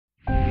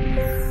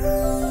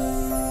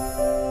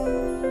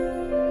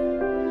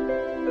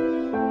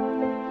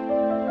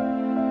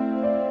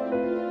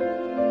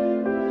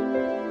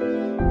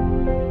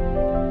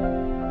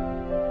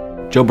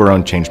Joe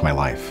Barone changed my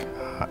life.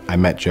 I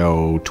met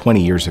Joe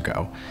 20 years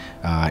ago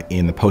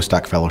in the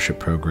postdoc fellowship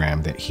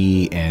program that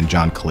he and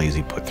John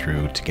Calesi put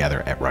through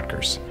together at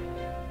Rutgers.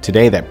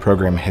 Today that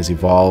program has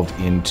evolved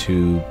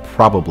into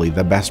probably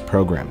the best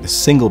program, the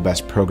single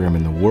best program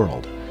in the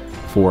world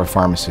for a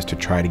pharmacist to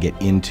try to get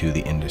into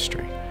the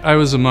industry. I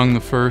was among the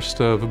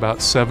first of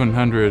about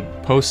 700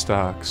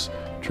 postdocs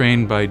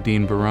trained by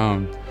Dean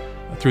Barone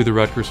through the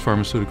Rutgers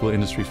Pharmaceutical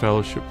Industry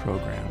Fellowship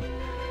Program.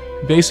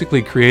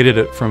 Basically created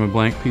it from a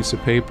blank piece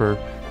of paper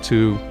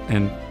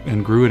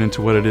and grew it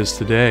into what it is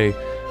today,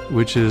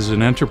 which is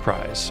an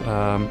enterprise,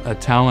 a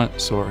talent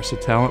source, a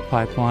talent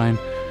pipeline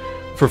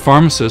for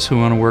pharmacists who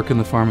want to work in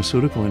the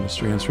pharmaceutical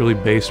industry, and it's really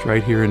based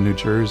right here in New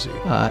Jersey.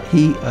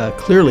 He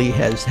clearly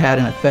has had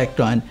an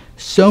effect on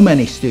so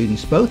many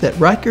students, both at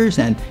Rutgers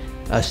and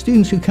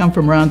students who come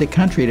from around the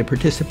country to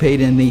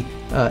participate in the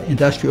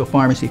Industrial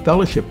Pharmacy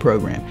Fellowship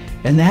Program.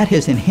 And that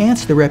has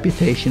enhanced the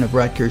reputation of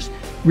Rutgers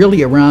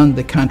really around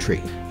the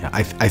country.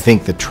 I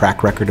think the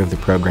track record of the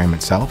program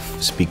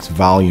itself speaks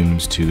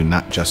volumes to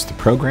not just the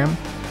program,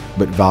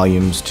 but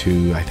volumes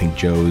to, I think,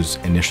 Joe's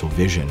initial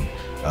vision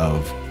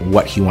of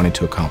what he wanted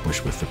to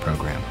accomplish with the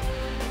program.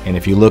 And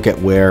if you look at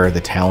where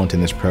the talent in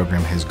this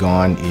program has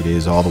gone, it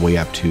is all the way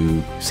up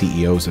to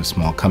CEOs of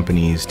small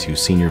companies, to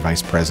senior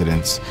vice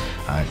presidents,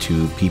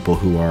 to people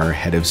who are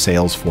head of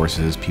sales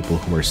forces, people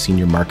who are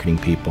senior marketing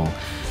people,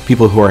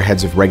 people who are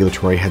heads of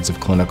regulatory, heads of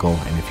clinical.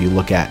 And if you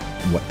look at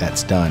what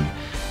that's done,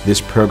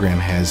 this program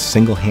has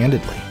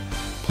single-handedly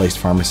placed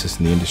pharmacists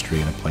in the industry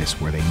in a place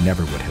where they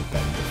never would have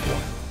been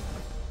before.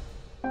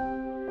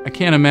 I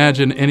can't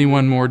imagine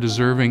anyone more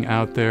deserving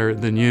out there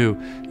than you.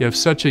 You have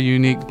such a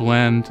unique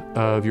blend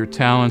of your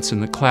talents in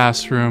the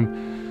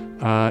classroom,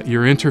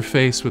 your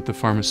interface with the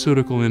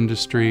pharmaceutical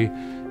industry,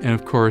 and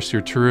of course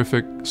your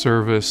terrific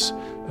service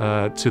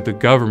to the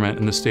government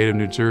in the state of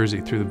New Jersey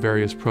through the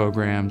various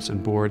programs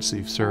and boards that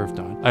you've served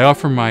on. I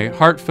offer my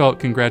heartfelt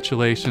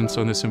congratulations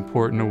on this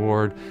important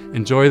award.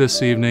 Enjoy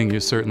this evening, you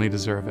certainly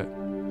deserve it.